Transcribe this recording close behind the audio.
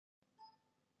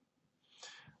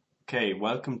Okay,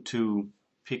 welcome to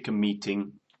Pick a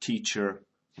Meeting Teacher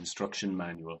Instruction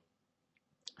Manual.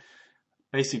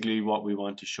 Basically what we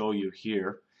want to show you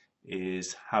here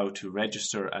is how to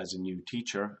register as a new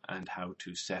teacher and how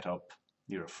to set up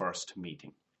your first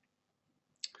meeting.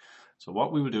 So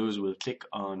what we will do is we'll click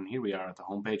on, here we are at the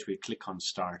home page, we'll click on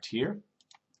Start here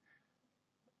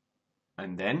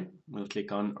and then we'll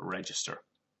click on Register.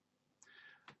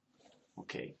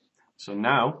 Okay, so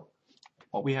now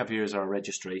what we have here is our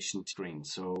registration screen.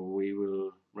 So we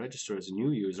will register as a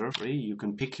new user. You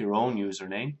can pick your own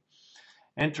username.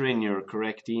 Enter in your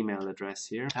correct email address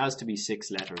here. It has to be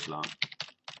 6 letters long.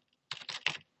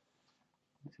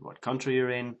 What country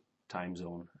you're in, time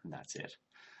zone, and that's it.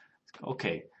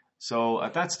 Okay, so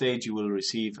at that stage you will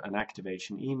receive an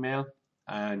activation email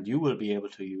and you will be able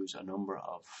to use a number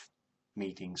of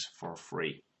meetings for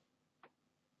free.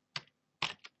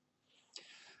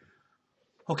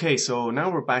 Okay, so now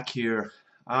we're back here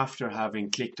after having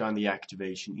clicked on the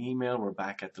activation email. We're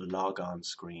back at the logon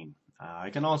screen. I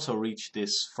can also reach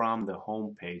this from the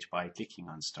home page by clicking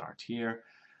on Start here,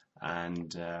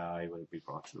 and I will be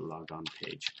brought to the logon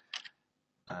page.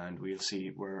 And we'll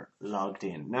see we're logged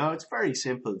in. Now it's very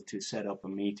simple to set up a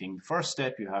meeting. The first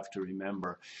step you have to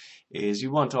remember is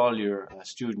you want all your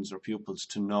students or pupils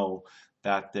to know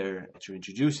that you're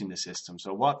introducing the system.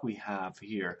 So what we have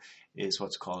here is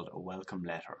what's called a welcome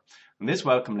letter. And this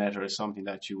welcome letter is something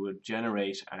that you would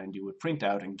generate and you would print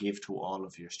out and give to all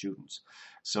of your students.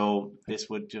 So this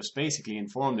would just basically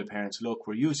inform the parents, look,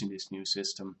 we're using this new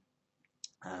system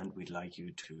and we'd like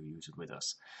you to use it with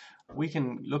us. We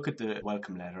can look at the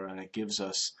welcome letter and it gives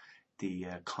us the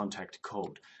contact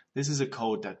code. This is a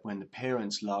code that when the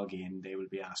parents log in, they will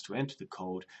be asked to enter the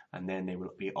code and then they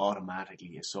will be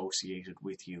automatically associated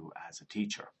with you as a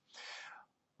teacher.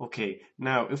 Okay,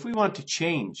 now if we want to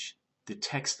change the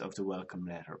text of the welcome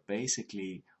letter,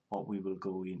 basically what we will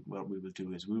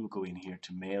do is we will go in here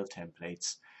to Mail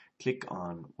Templates, click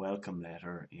on Welcome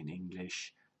Letter in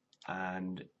English,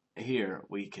 and here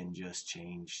we can just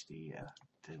change the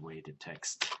way the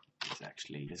text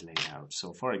is laid out.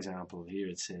 So for example, here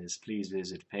it says, please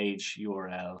visit page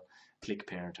URL, click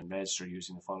parent and register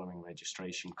using the following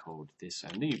registration code.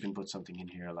 And then you can put something in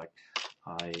here like,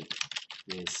 hi,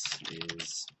 this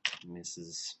is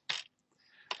Mrs.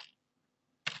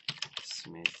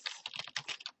 Smith,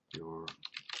 your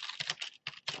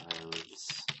child's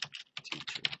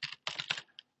teacher,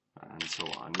 and so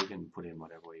on. You can put in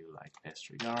whatever you like. Best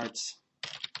regards,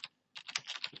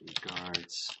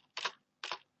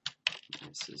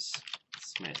 Mrs.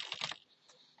 Smith.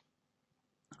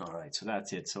 Alright, so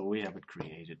that's it. So we have it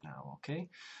created now, okay?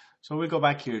 So we'll go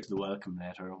back here to the welcome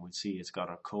letter and we'll see it's got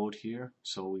our code here.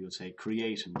 So we will say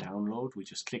create and download. We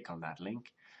just click on that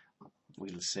link.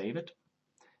 We'll save it.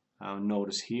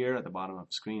 Notice here at the bottom of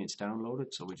the screen it's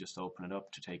downloaded, so we just open it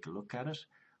up to take a look at it.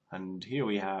 And here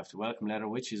we have the welcome letter,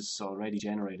 which is already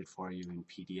generated for you in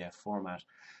PDF format.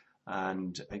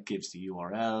 And it gives the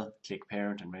URL, click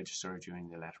parent and register during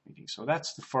the letter meeting. So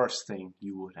that's the first thing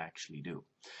you would actually do.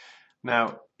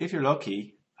 Now, if you're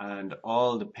lucky and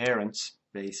all the parents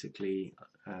basically,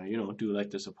 do like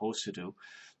they're supposed to do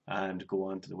and go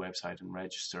onto the website and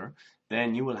register,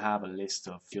 then you will have a list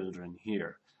of children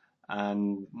here.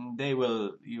 And you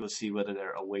will see whether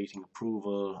they're awaiting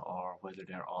approval or whether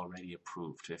they're already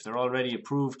approved. If they're already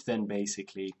approved, then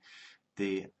basically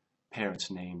the parent's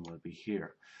name will be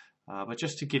here. But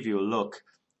just to give you a look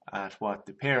at what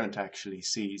the parent actually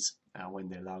sees when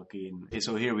they log in.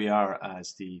 So here we are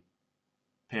as the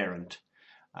parent,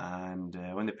 and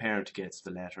when the parent gets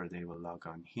the letter, they will log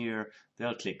on here.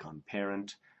 They'll click on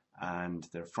parent, and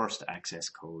their first access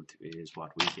code is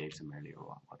what we gave them earlier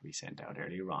on, what we sent out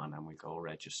earlier on, and we go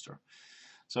register.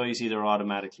 So you see they're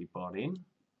automatically brought in.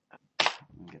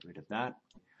 Get rid of that,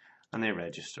 and they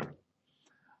register.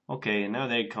 Okay, and now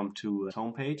they come to a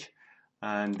home page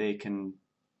and they can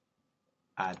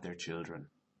add their children.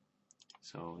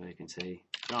 So they can say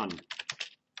John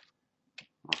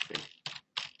Murphy.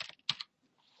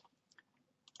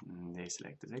 And they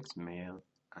select the next male,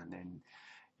 and then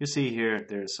you see here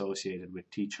they're associated with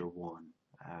teacher 1,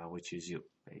 which is you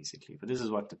basically. But this is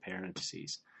what the parent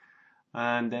sees.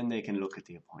 And then they can look at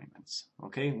the appointments.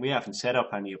 Okay, we haven't set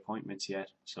up any appointments yet.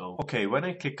 So okay, when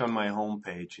I click on my home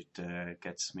page, it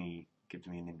gives me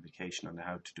an indication on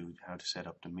how to set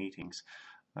up the meetings.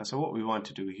 So what we want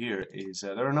to do here is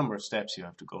there are a number of steps you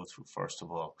have to go through. First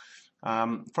of all,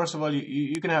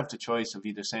 you can have the choice of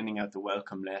either sending out the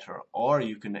welcome letter, or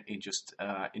you can just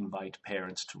invite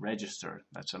parents to register.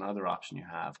 That's another option you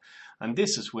have. And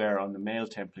this is where on the mail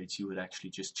templates you would actually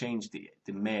just change the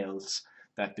mails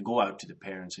that they go out to the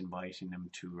parents, inviting them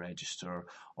to register,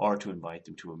 or to invite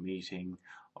them to a meeting,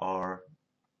 or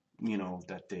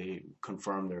that they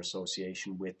confirm their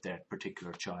association with that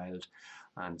particular child,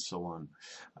 and so on.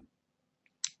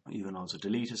 You can also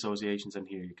delete associations, and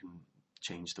here you can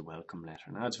change the welcome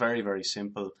letter. Now it's very, very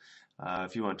simple.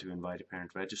 If you want to invite a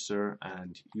parent register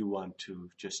and you want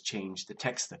to just change the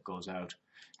text that goes out,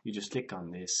 you just click on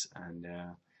this, and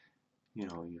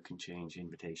you can change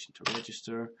invitation to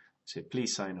register. Say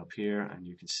please sign up here, and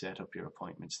you can set up your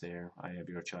appointments there. I have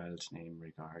your child's name,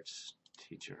 regards,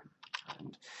 teacher.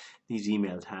 And these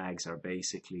email tags are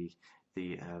basically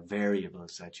the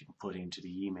variables that you can put into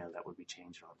the email that will be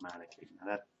changed automatically. Now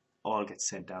that all gets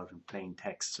sent out in plain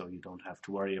text, so you don't have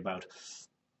to worry about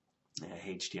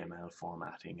HTML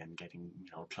formatting and getting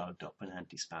clogged up in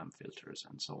anti-spam filters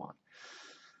and so on.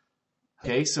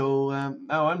 Okay, so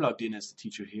now I'm logged in as the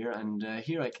teacher here, and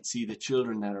here I can see the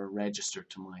children that are registered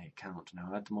to my account.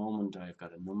 Now at the moment I've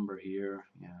got a number here.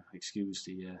 Excuse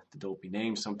the dopey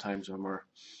names. Sometimes when we're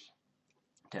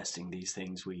testing these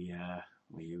things we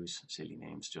use silly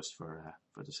names just for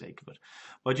the sake of it.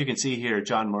 But you can see here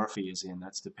John Murphy is in.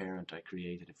 That's the parent I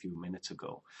created a few minutes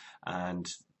ago, and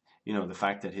the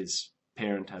fact that his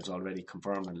parent has already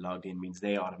confirmed and logged in means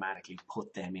they automatically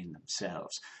put them in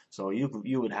themselves. So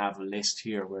you would have a list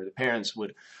here where the parents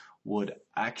would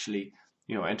actually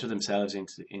enter themselves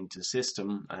into the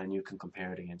system, and you can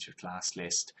compare it against your class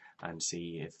list and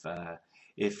see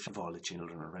if all the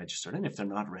children are registered. And if they're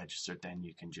not registered, then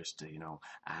you can just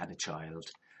add a child,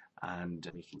 and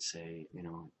we can say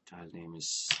child name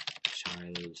is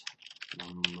child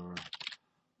number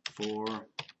 4,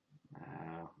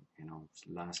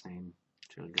 last name,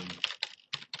 children,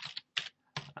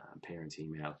 parents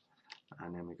email,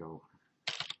 and then we go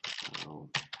hello@.com.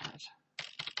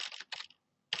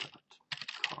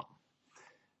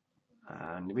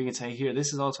 And we can say here,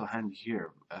 this is also handy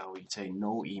here, we can say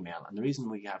no email. And the reason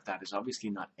we have that is obviously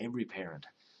not every parent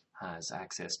has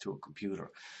access to a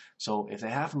computer. So if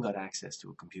they haven't got access to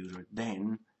a computer,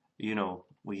 then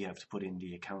we have to put in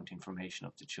the account information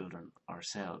of the children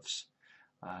ourselves,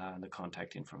 the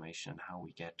contact information and how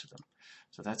we get to them.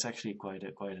 So that's actually quite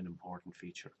an important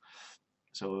feature.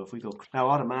 So if we go now,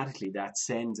 automatically that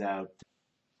sends out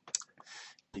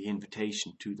the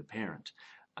invitation to the parent,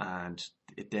 and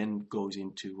it then goes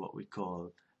into what we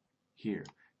call here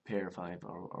pair 5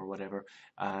 or whatever,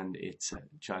 and it's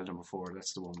child number 4.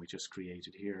 That's the one we just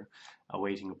created here,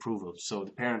 awaiting approval. So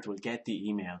the parent will get the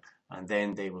email, and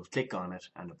then they will click on it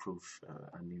and approve,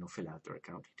 and fill out their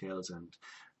account details, and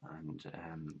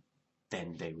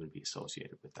then they will be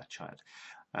associated with that child.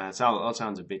 So it all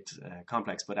sounds a bit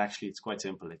complex, but actually it's quite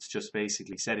simple. It's just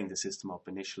basically setting the system up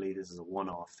initially. This is a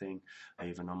one-off thing. I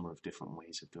have a number of different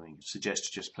ways of doing it. I suggest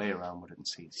you just play around with it and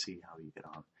see how you get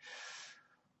on.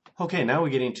 Okay, now we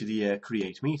get into the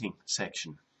create meeting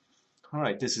section.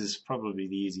 Alright, this is probably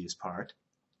the easiest part.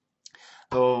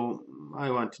 So I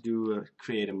want to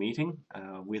create a meeting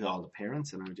with all the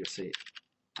parents, and I'll just say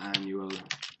annual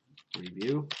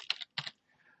review.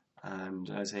 And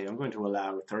I say I'm going to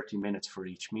allow 30 minutes for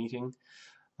each meeting.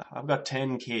 I've got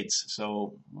 10 kids,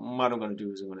 so what I'm going to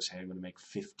do is I'm going to say I'm going to make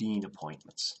 15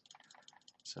 appointments.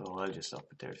 So I'll just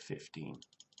up it there to 15.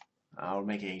 I'll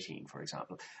make 18, for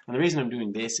example. And the reason I'm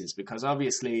doing this is because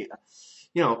obviously,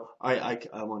 I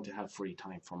want to have free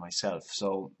time for myself.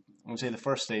 So I'm going to say the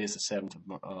first day is the 7th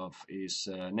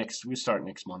we start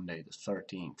next Monday, the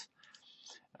 13th.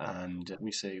 And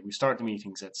we say we start the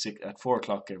meetings at 4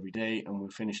 o'clock every day, and we'll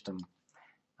finish them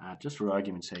just for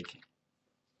argument's sake,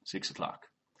 6 o'clock.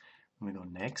 And we go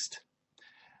next.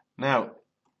 Now,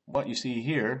 what you see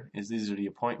here is these are the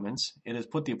appointments. It has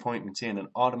put the appointments in and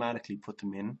automatically put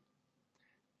them in,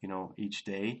 each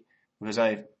day, because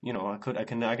I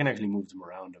can actually move them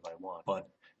around if I want, but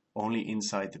only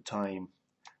inside the time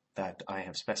that I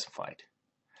have specified.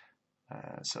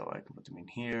 So I can put them in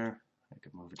here. I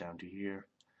can move it down to here,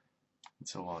 and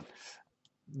so on.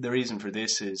 The reason for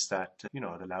this is that it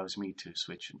allows me to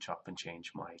switch and chop and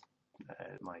change my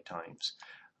times.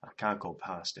 I can't go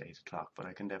past 8 o'clock, but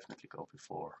I can definitely go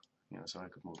before. So I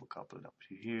could move a couple up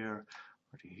to here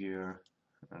or to here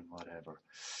and whatever.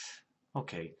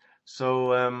 Okay,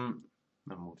 so I'll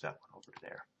move that one over to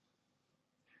there.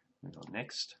 We go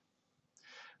next.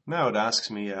 Now it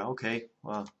asks me, okay,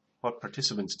 well, what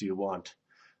participants do you want?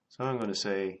 So I'm going to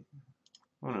say,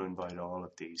 I want to invite all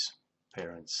of these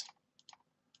parents.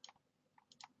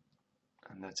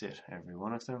 And that's it, every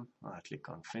one of them. I'll click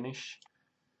on finish.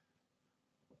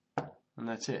 And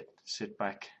that's it. Sit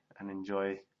back and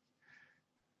enjoy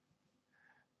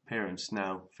parents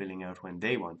now filling out when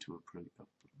they want to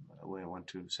when I want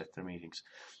to set their meetings.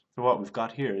 So what we've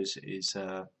got here is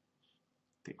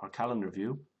our calendar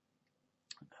view,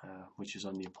 which is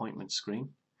on the appointment screen.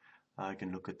 I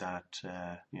can look at that,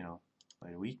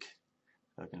 by week.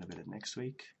 I can look at it next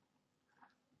week.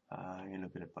 I can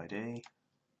look at it by day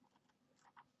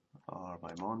or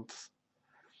by month,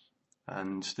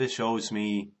 and this shows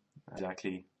me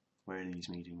exactly where these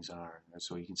meetings are.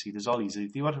 So you can see there's all these.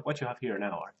 What you have here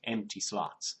now are empty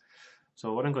slots.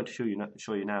 So what I'm going to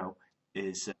show you now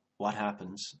is what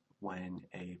happens when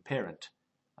a parent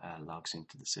logs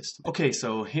into the system. Okay,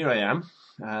 so here I am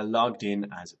logged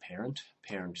in as a parent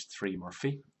 3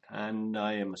 Murphy, and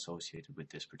I am associated with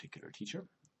this particular teacher.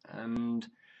 And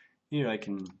here I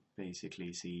can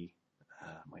basically see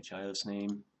my child's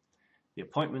name, the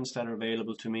appointments that are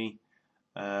available to me,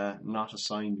 not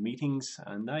assigned meetings,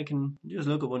 and I can just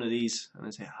look at one of these and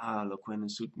I say, look, when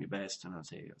it suits me best, and I'll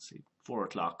say 4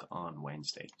 o'clock on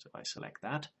Wednesday. So if I select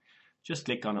that, just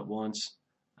click on it once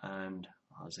and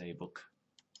I'll say book,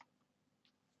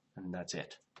 and that's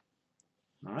it.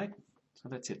 All right, so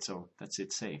that's it. So that's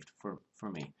it saved for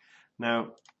me.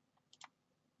 Now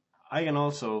I can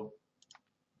also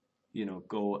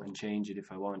go and change it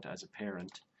if I want as a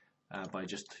parent by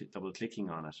just double clicking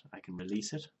on it. I can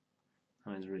release it,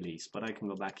 and it's released, but I can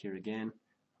go back here again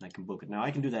and I can book it. Now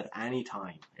I can do that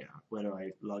anytime, whether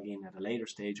I log in at a later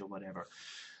stage or whatever.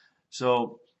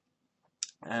 So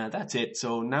that's it.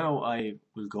 So now I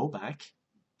will go back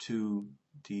to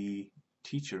the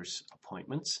teacher's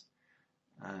appointments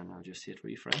and I'll just hit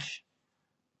refresh,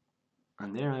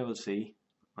 and there I will see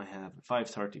I have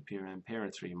 5:30 p.m.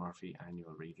 Parent 3 Murphy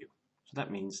annual review. So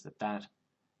that means that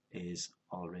is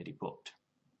already booked.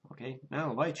 Okay,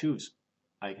 now if I choose,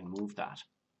 I can move that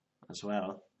as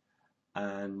well,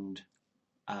 and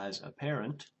as a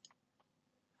parent,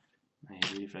 I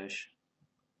hit refresh,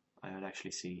 I would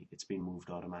actually see it's been moved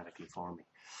automatically for me.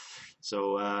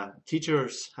 So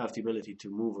teachers have the ability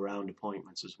to move around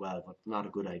appointments as well, but not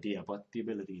a good idea. But the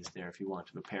ability is there if you want.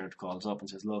 If a parent calls up and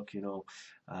says, "Look,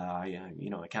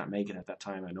 I can't make it at that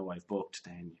time. I know I've booked,"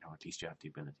 then at least you have the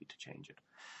ability to change it.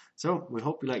 So we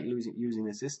hope you like using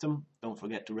the system. Don't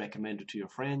forget to recommend it to your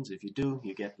friends. If you do,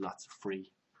 you get lots of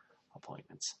free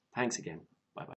appointments. Thanks again.